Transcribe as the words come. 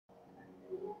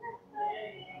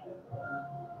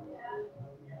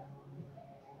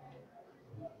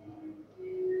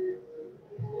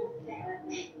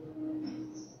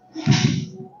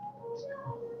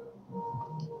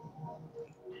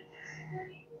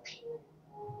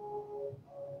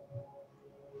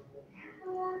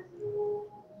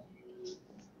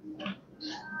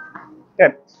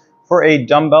Okay, for a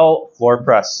dumbbell floor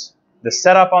press, the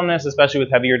setup on this, especially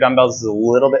with heavier dumbbells, is a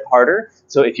little bit harder.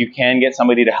 So if you can get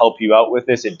somebody to help you out with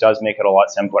this, it does make it a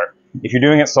lot simpler. If you're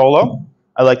doing it solo,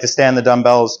 I like to stand the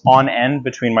dumbbells on end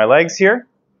between my legs here,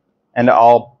 and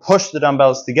I'll push the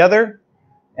dumbbells together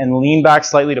and lean back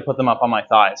slightly to put them up on my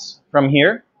thighs. From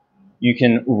here, you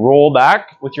can roll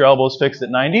back with your elbows fixed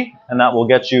at 90, and that will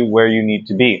get you where you need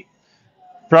to be.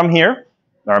 From here,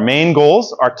 our main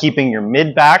goals are keeping your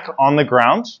mid-back on the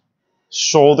ground,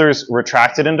 shoulders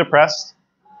retracted and depressed,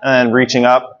 and reaching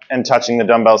up and touching the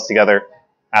dumbbells together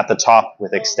at the top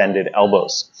with extended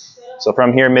elbows. So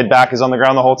from here, mid-back is on the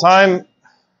ground the whole time,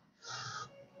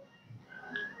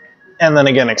 and then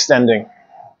again extending.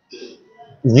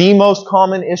 The most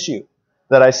common issue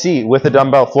that I see with a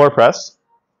dumbbell floor press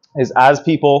is as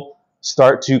people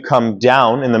start to come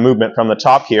down in the movement from the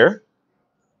top here,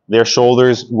 their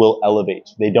shoulders will elevate.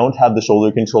 They don't have the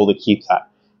shoulder control to keep that.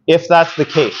 If that's the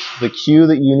case, the cue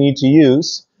that you need to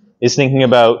use is thinking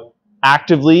about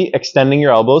actively extending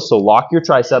your elbows, so lock your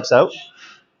triceps out,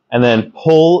 and then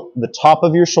pull the top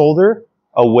of your shoulder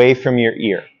away from your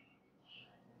ear.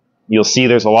 You'll see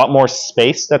there's a lot more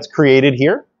space that's created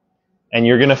here, and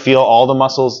you're going to feel all the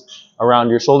muscles around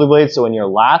your shoulder blades, so in your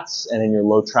lats and in your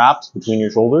low traps between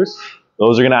your shoulders,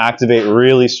 those are going to activate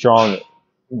really strong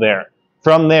there.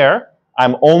 From there,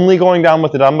 I'm only going down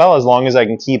with the dumbbell as long as I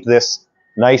can keep this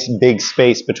nice big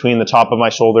space between the top of my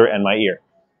shoulder and my ear.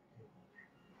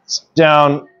 So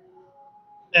down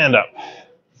and up.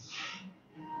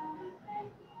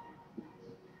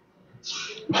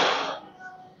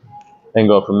 And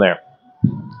go from there.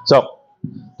 So,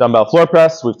 dumbbell floor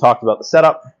press, we've talked about the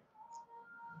setup.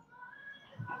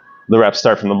 The reps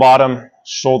start from the bottom,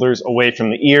 shoulders away from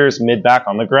the ears, mid-back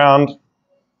on the ground,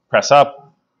 press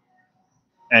up,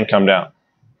 and come down.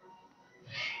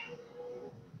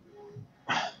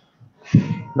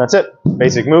 That's it.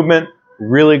 Basic movement,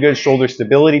 really good shoulder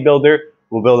stability builder.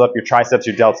 Will build up your triceps,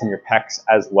 your delts, and your pecs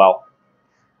as well.